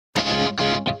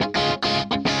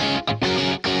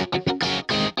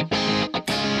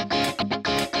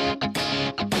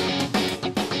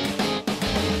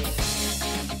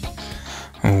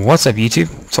What's up,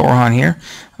 YouTube? It's Orhan here.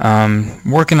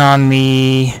 Working on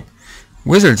the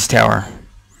Wizard's Tower,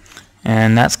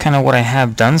 and that's kind of what I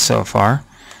have done so far.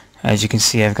 As you can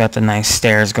see, I've got the nice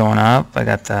stairs going up. I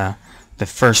got the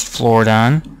first floor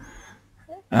done.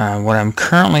 What I'm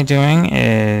currently doing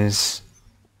is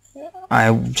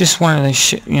I just wanted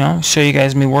to show you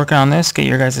guys me working on this, get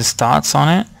your guys' thoughts on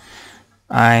it.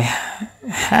 I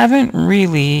haven't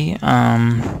really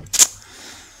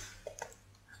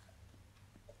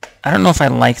I don't know if I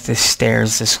like the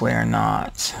stairs this way or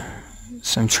not.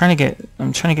 So I'm trying to get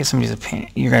somebody's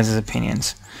your guys'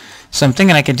 opinions. So I'm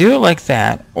thinking I could do it like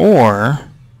that, or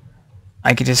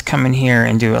I could just come in here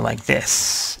and do it like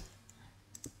this.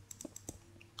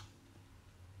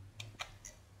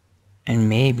 And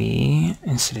maybe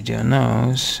instead of doing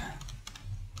those,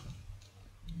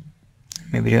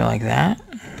 maybe do it like that.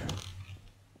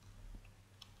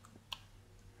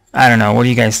 I don't know. What do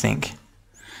you guys think?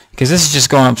 Because this is just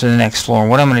going up to the next floor.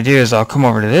 What I'm going to do is I'll come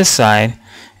over to this side,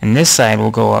 and this side will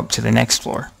go up to the next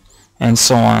floor, and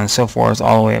so on and so forth,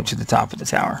 all the way up to the top of the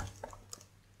tower.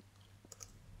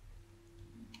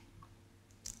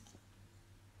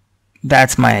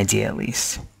 That's my idea, at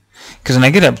least. Because when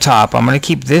I get up top, I'm going to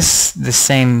keep this the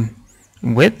same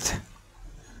width,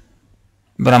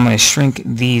 but I'm going to shrink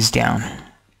these down.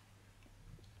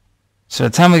 So by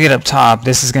the time we get up top,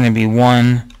 this is going to be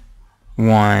 1,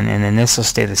 1, and then this will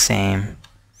stay the same,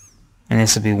 and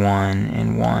this will be 1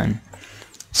 and 1.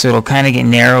 So it'll kind of get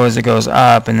narrow as it goes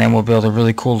up, and then we'll build a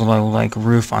really cool little like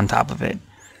roof on top of it.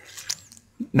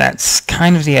 That's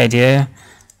kind of the idea.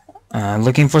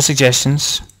 Looking for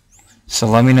suggestions, so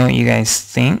let me know what you guys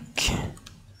think.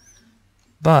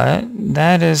 But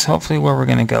that is hopefully where we're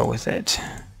going to go with it.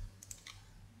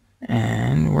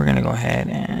 And we're going to go ahead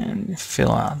and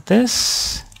fill out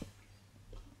this.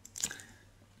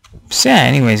 So yeah,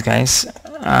 anyways guys,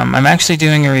 I'm actually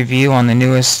doing a review on the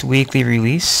newest weekly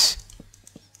release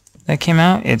that came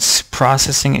out. It's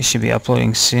processing. It should be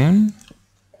uploading soon.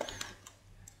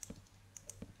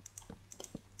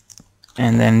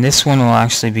 And then this one will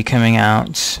actually be coming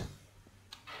out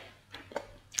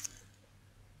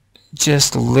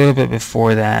just a little bit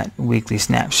before that weekly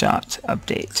snapshot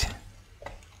update.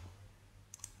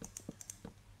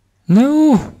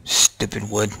 No, stupid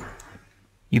wood.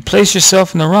 You place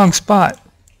yourself in the wrong spot.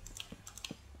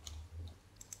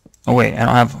 Oh wait, I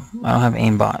don't have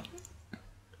aimbot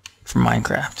for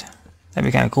Minecraft. That'd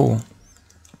be kind of cool.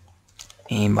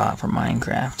 Aimbot for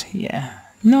Minecraft. Yeah.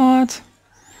 Not.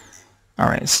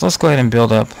 Alright, so let's go ahead and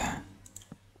build up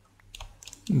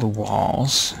the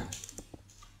walls.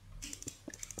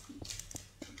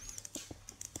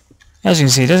 As you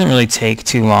can see, it doesn't really take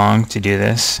too long to do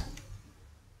this.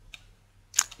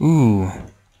 Ooh.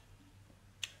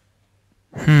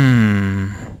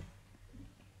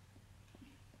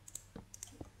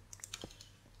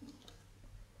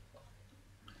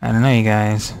 I don't know, you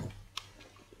guys.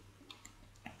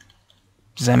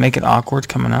 Does that make it awkward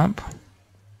coming up?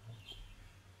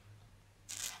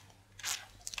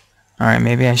 Alright,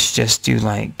 maybe I should just do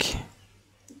like...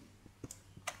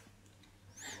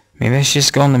 Maybe I should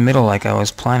just go in the middle like I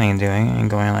was planning on doing and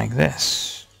going like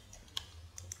this.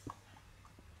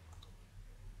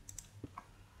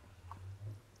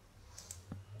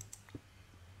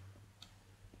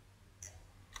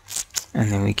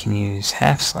 And then we can use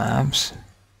half slabs.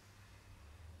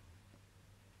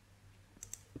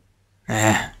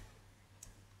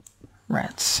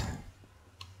 Rats.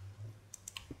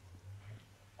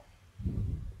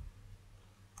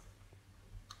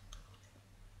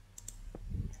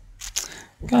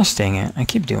 Gosh dang it, I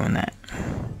keep doing that.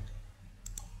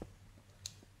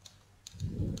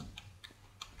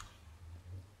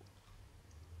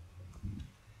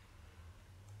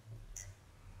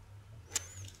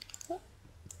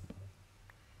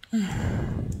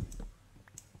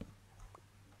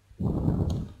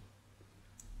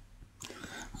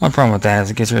 One problem with that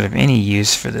is it gets rid of any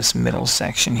use for this middle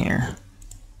section here.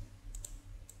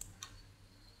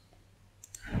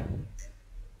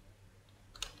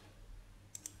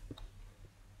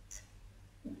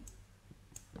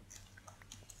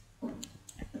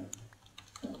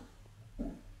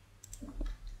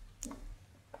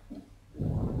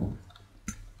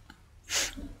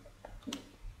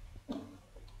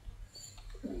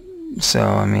 So,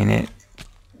 I mean,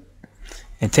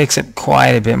 it takes up quite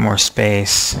a bit more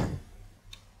space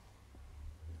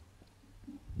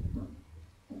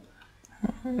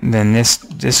than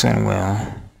this one will.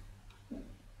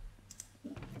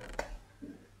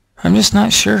 I'm just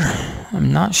not sure.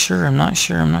 I'm not sure.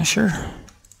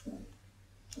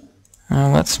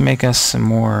 Let's make us some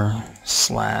more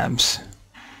slabs.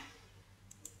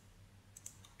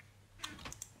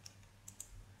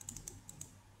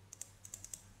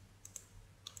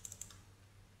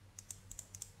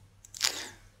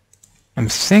 I'm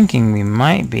thinking we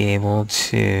might be able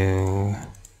to...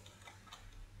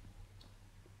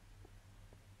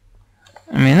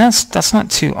 I mean, that's not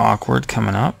too awkward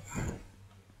coming up.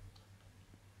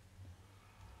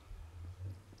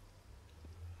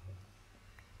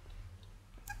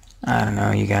 I don't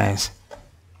know, you guys.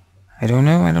 I don't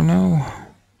know.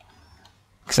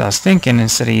 Because I was thinking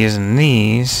instead of using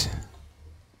these,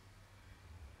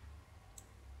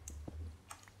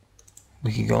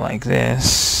 we could go like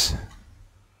this.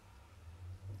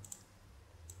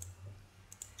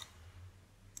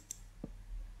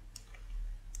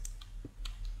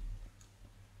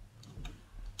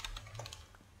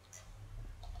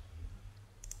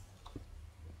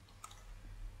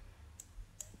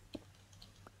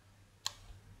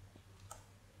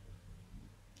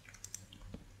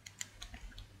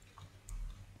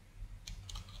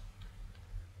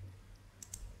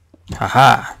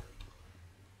 Haha.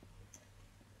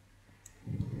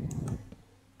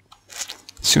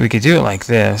 So we could do it like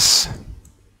this.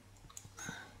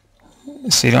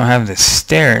 So you don't have the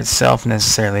stair itself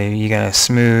necessarily. You got a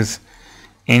smooth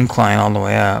incline all the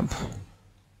way up.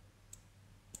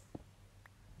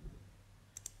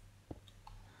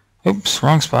 Oops,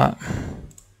 wrong spot.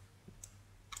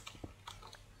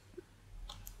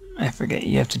 I forget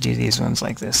you have to do these ones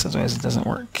like this, otherwise it doesn't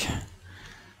work.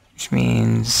 Which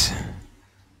means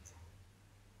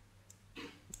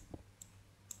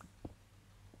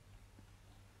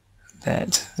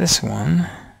that this one,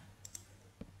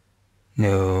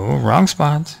 no, wrong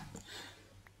spot.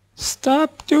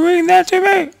 Stop doing that to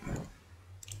me.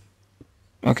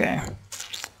 Okay,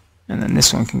 and then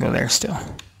this one can go there still.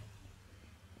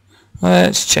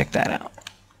 Let's check that out.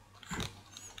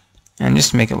 And just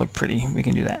to make it look pretty, we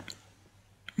can do that.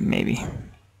 Maybe.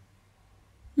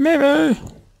 Maybe.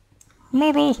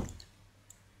 Maybe.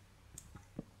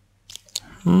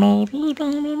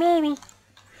 Maybe.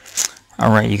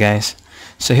 Alright, you guys.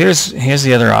 So here's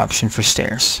the other option for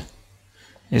stairs.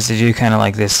 Is to do kind of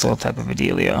like this little type of a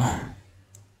dealio.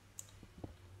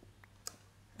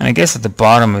 And I guess at the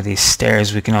bottom of these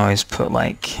stairs we can always put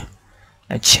like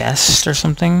a chest or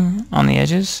something on the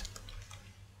edges.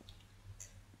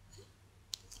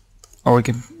 Or we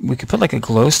could put like a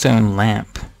glowstone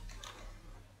lamp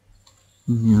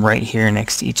right here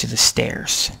next to each of the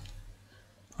stairs.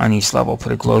 On each level,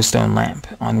 put a glowstone lamp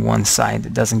on one side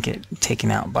that doesn't get taken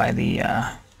out by the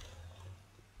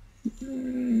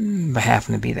by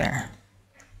having to be there.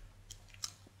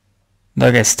 Though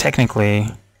I guess technically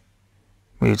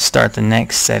we would start the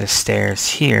next set of stairs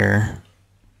here.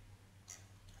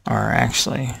 Or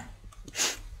actually,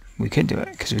 we could do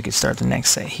it because we could start the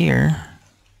next set here.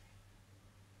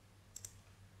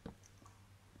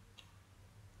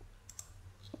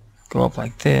 Go up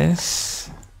like this.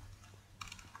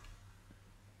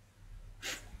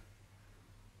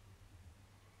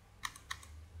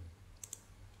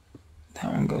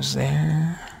 That one goes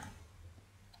there.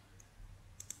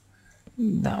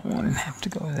 That one would have to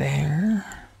go there.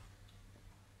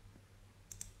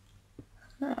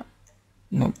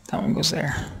 Nope, that one goes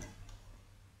there.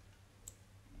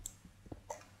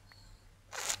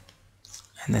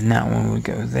 And then that one would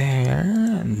go there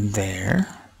and there.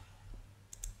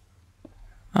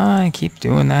 I keep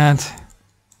doing that.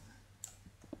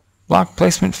 Block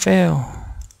placement fail.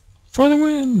 For the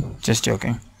win. Just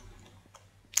joking.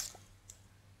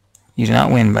 You do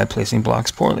not win by placing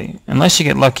blocks poorly. Unless you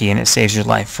get lucky and it saves your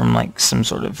life from like some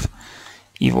sort of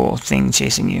evil thing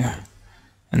chasing you.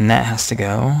 And that has to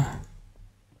go.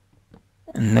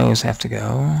 And those have to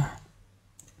go.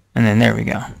 And then there we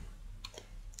go.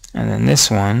 And then this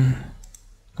one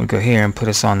would go here and put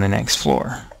us on the next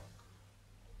floor.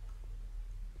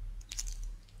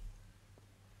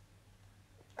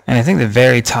 And I think the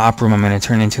very top room I'm going to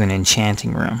turn into an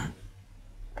enchanting room.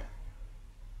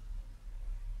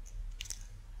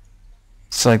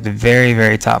 So like the very,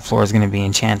 very top floor is going to be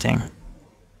enchanting.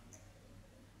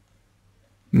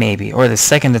 Maybe. Or the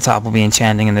second to top will be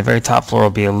enchanting and the very top floor will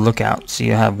be a lookout. So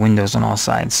you have windows on all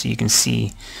sides so you can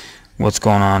see what's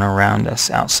going on around us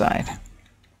outside.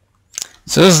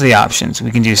 So those are the options.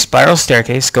 We can do spiral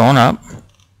staircase going up.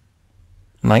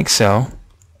 Like so.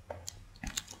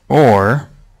 Or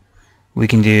we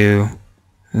can do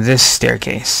this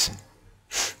staircase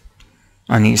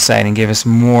on each side and give us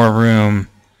more room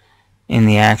in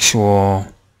the actual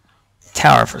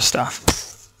tower for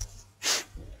stuff.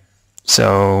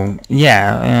 So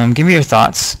yeah, give me your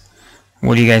thoughts.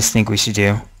 What do you guys think we should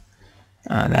do?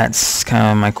 That's kind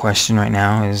of my question right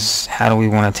now, is how do we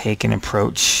want to take and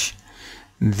approach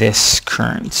this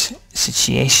current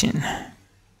situation?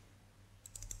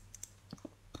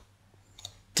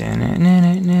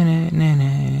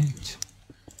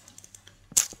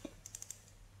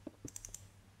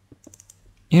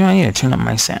 You know, I need to turn up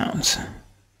my sounds.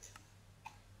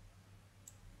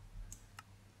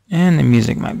 And the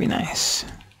music might be nice.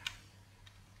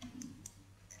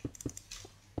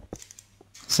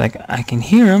 It's like I can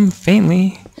hear them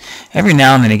faintly. Every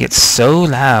now and then it gets so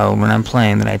loud when I'm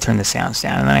playing that I turn the sounds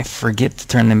down, and then I forget to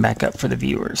turn them back up for the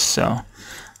viewers, so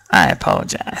I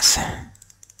apologize.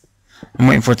 I'm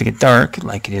waiting for it to get dark,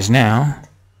 like it is now,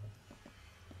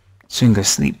 so we can go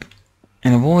sleep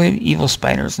and avoid evil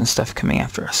spiders and stuff coming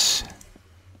after us.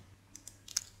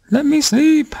 Let me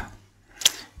sleep.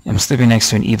 I'm sleeping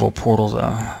next to an evil portal,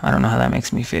 though. I don't know how that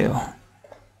makes me feel.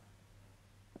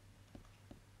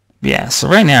 Yeah, so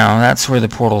right now, that's where the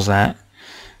portal's at.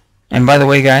 And by the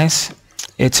way, guys,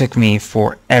 it took me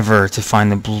forever to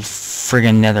find the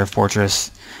friggin' nether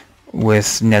fortress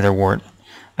with nether wart.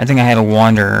 I think I had to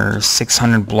wander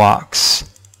 600 blocks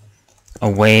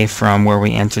away from where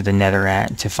we entered the nether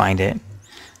at to find it.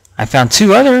 I found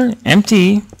 2 other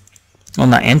empty, well,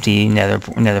 not empty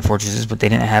nether fortresses, but they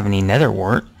didn't have any nether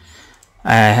wart.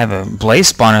 I have a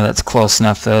blaze spawner that's close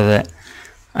enough, though, that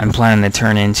I'm planning to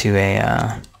turn into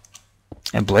a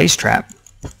blaze trap,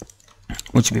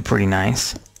 which would be pretty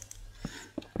nice.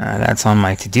 That's on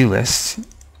my to-do list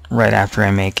right after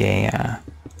I make a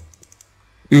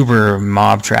uber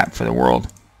mob trap for the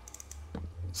world.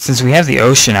 Since we have the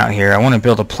ocean out here, I want to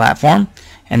build a platform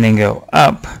and then go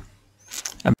up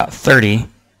about 30,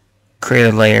 create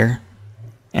a layer,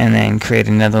 and then create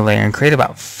another layer, and create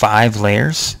about 5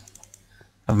 layers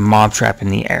of mob trap in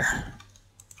the air.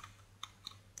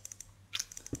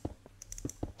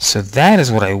 So that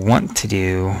is what I want to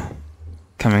do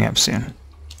coming up soon.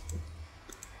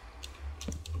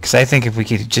 Because I think if we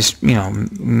could just, you know,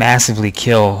 massively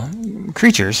kill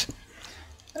creatures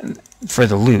for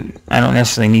the loot, I don't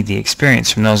necessarily need the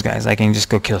experience from those guys. I can just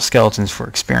go kill skeletons for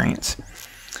experience.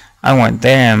 I want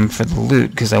them for the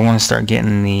loot because I want to start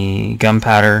getting the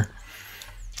gunpowder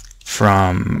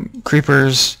from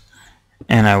creepers,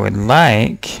 and I would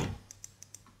like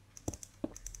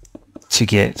to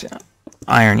get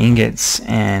iron ingots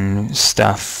and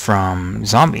stuff from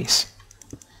zombies,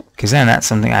 because then that's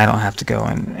something I don't have to go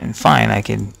and find. I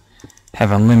could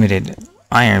have unlimited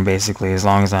iron basically as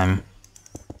long as I'm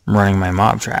running my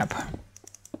mob trap.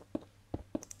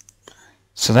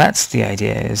 So that's the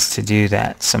idea, is to do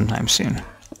that sometime soon.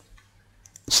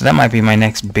 So that might be my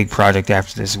next big project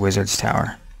after this wizard's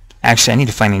tower. Actually, I need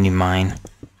to find a new mine.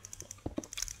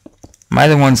 My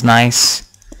other one's nice,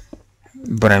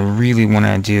 but I really want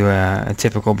to do a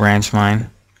typical branch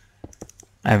mine.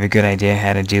 I have a good idea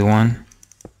how to do one.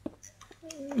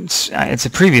 It's a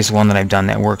previous one that I've done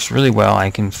that works really well. I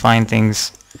can find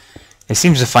things. It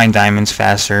seems to find diamonds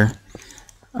faster.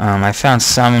 I found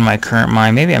some in my current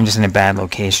mine. Maybe I'm just in a bad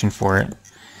location for it.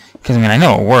 Because I mean, I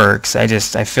know it works. I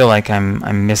feel like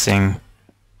I'm missing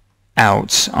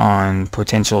out on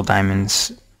potential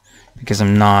diamonds because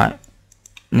I'm not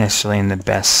necessarily in the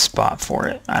best spot for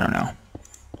it. I don't know.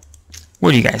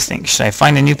 What do you guys think? Should I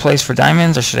find a new place for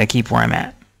diamonds, or should I keep where I'm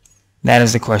at? That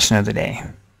is the question of the day.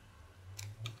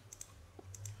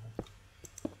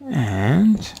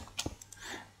 And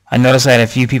I noticed I had a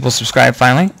few people subscribe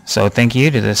finally, so thank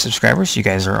you to the subscribers. You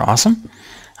guys are awesome.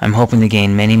 I'm hoping to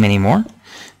gain many, many more.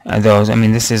 I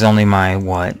mean, this is only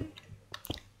my,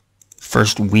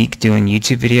 first week doing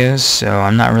YouTube videos, so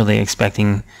I'm not really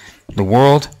expecting the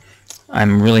world.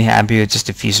 I'm really happy with just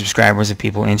a few subscribers of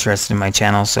people interested in my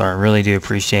channel, so I really do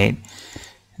appreciate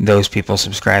those people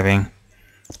subscribing.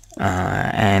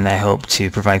 And I hope to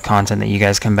provide content that you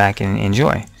guys come back and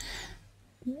enjoy.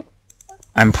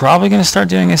 I'm probably going to start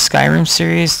doing a Skyrim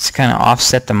series to kind of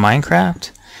offset the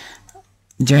Minecraft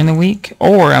during the week,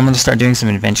 or I'm going to start doing some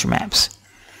adventure maps.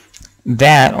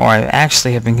 That, or I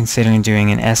actually have been considering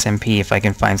doing an SMP if I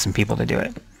can find some people to do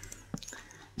it.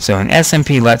 So an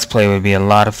SMP Let's Play would be a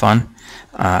lot of fun.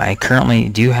 I currently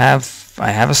do have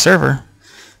a server.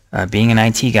 Being an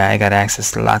IT guy, I got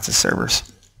access to lots of servers.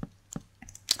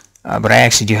 But I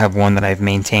actually do have one that I've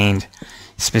maintained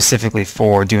specifically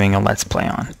for doing a Let's Play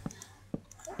on.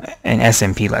 An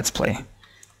SMP Let's Play.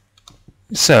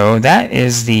 So that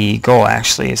is the goal,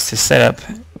 actually, is to set up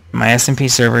my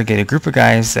SMP server, get a group of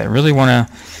guys that really want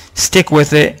to stick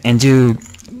with it and do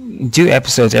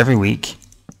episodes every week.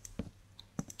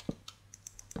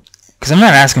 Because I'm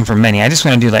not asking for many. I just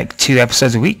want to do like 2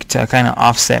 episodes a week to kind of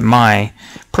offset my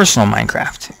personal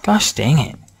Minecraft. Gosh dang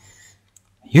it.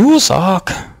 You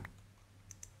suck.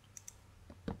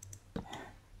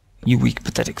 You weak,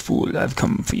 pathetic fool. I've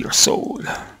come for your soul.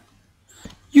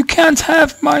 You can't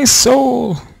have my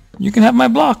soul. You can have my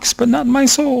blocks, but not my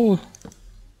soul.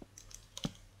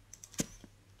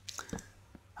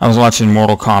 I was watching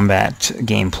Mortal Kombat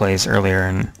gameplays earlier,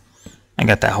 and I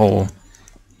got that whole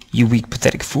 "you weak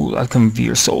pathetic fool, I'll come view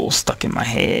your soul" stuck in my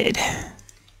head.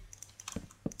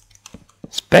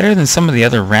 It's better than some of the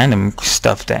other random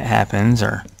stuff that happens,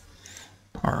 or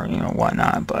you know,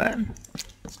 whatnot. But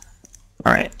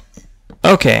all right,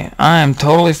 okay, I'm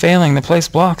totally failing to place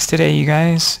blocks today, you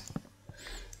guys.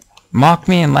 Mock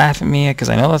me and laugh at me because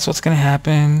I know that's what's gonna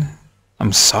happen.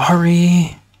 I'm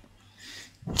sorry.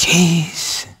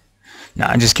 Jeez. No,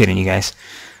 I'm just kidding, you guys.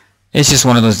 It's just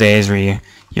one of those days where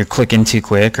you're clicking too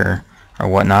quick or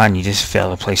whatnot, and you just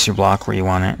fail to place your block where you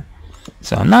want it.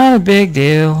 So not a big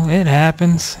deal. It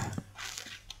happens.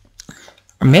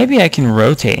 Or maybe I can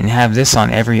rotate and have this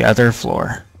on every other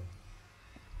floor.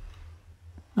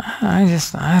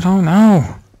 I don't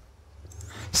know.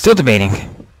 Still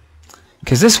debating.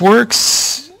 Because this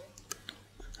works.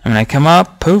 I mean, I come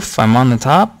up, poof, I'm on the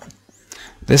top.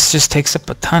 This just takes up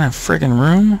a ton of friggin'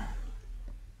 room.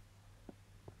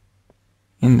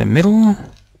 In the middle.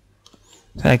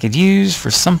 That I could use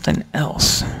for something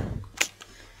else.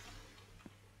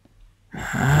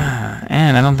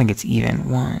 And I don't think it's even.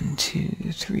 1,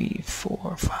 2, 3,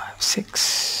 4, 5,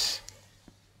 6.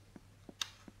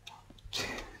 2,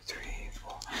 3,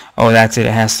 4. Oh, that's it.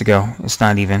 It has to go. It's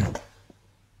not even.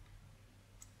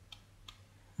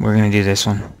 We're going to do this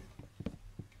one.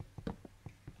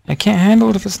 I can't handle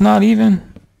it if it's not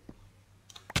even.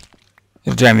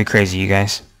 It'll drive me crazy, you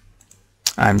guys.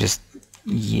 I'm just...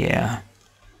 yeah.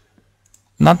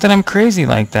 Not that I'm crazy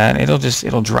like that.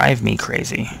 It'll drive me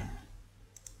crazy.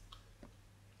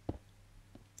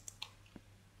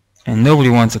 And nobody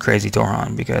wants a crazy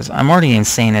Torhan because I'm already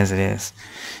insane as it is.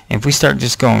 And if we start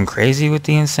just going crazy with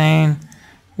the insane,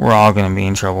 we're all going to be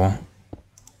in trouble.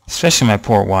 Especially my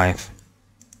poor wife.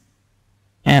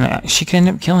 And she could end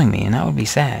up killing me, and that would be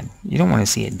sad. You don't want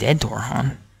to see a dead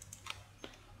Torhan.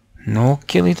 No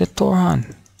killing the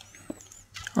Torhan.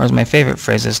 Or as my favorite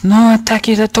phrase is, no attack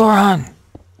the Torhan.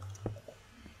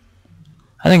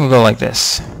 I think we'll go like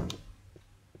this.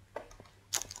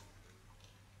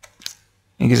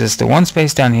 It gives us the one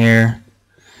space down here.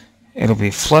 It'll be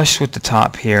flush with the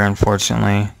top here,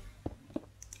 unfortunately.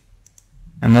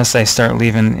 Unless I start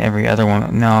leaving every other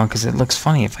one. No, because it looks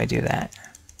funny if I do that.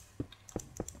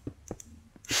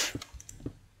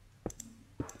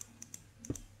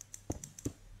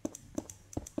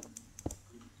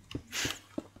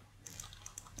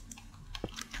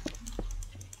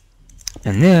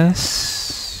 And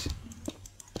this...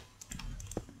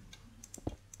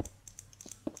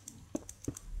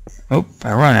 oh,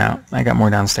 I run out. I got more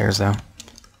downstairs though.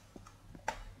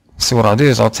 So what I'll do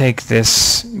is I'll take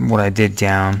this, what I did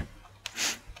down,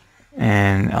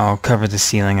 and I'll cover the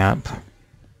ceiling up.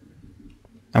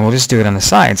 And we'll just do it on the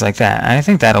sides like that. And I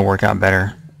think that'll work out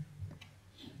better.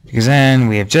 Because then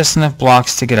we have just enough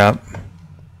blocks to get up.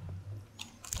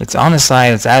 It's on the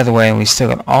side, it's out of the way, and we still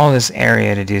got all this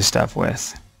area to do stuff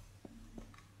with.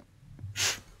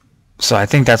 So I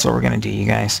think that's what we're going to do, you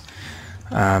guys.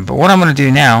 But what I'm going to do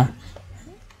now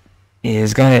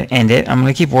is going to end it. I'm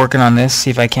going to keep working on this, see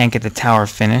if I can't get the tower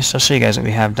finished. I'll show you guys what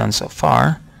we have done so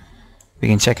far. We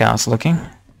can check out how it's looking.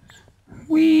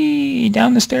 Whee!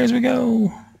 Down the stairs we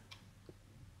go.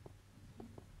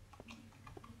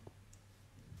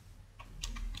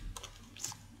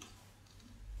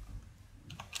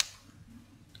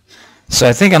 So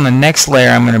I think on the next layer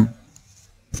I'm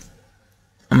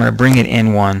gonna bring it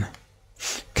in one,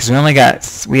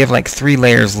 because we have like 3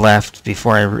 layers left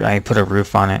before I put a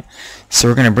roof on it. So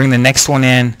we're gonna bring the next one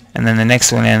in, and then the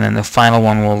next one in, and the final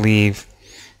one we'll leave,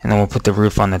 and then we'll put the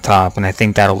roof on the top, and I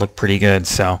think that'll look pretty good.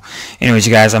 So anyways,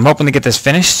 you guys, I'm hoping to get this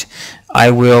finished. I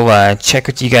will check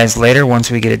with you guys later once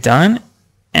we get it done,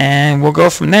 and we'll go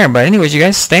from there. But anyways, you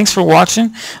guys, thanks for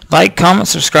watching. Like, comment,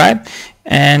 subscribe,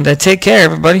 and take care,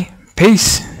 everybody.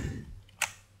 Peace.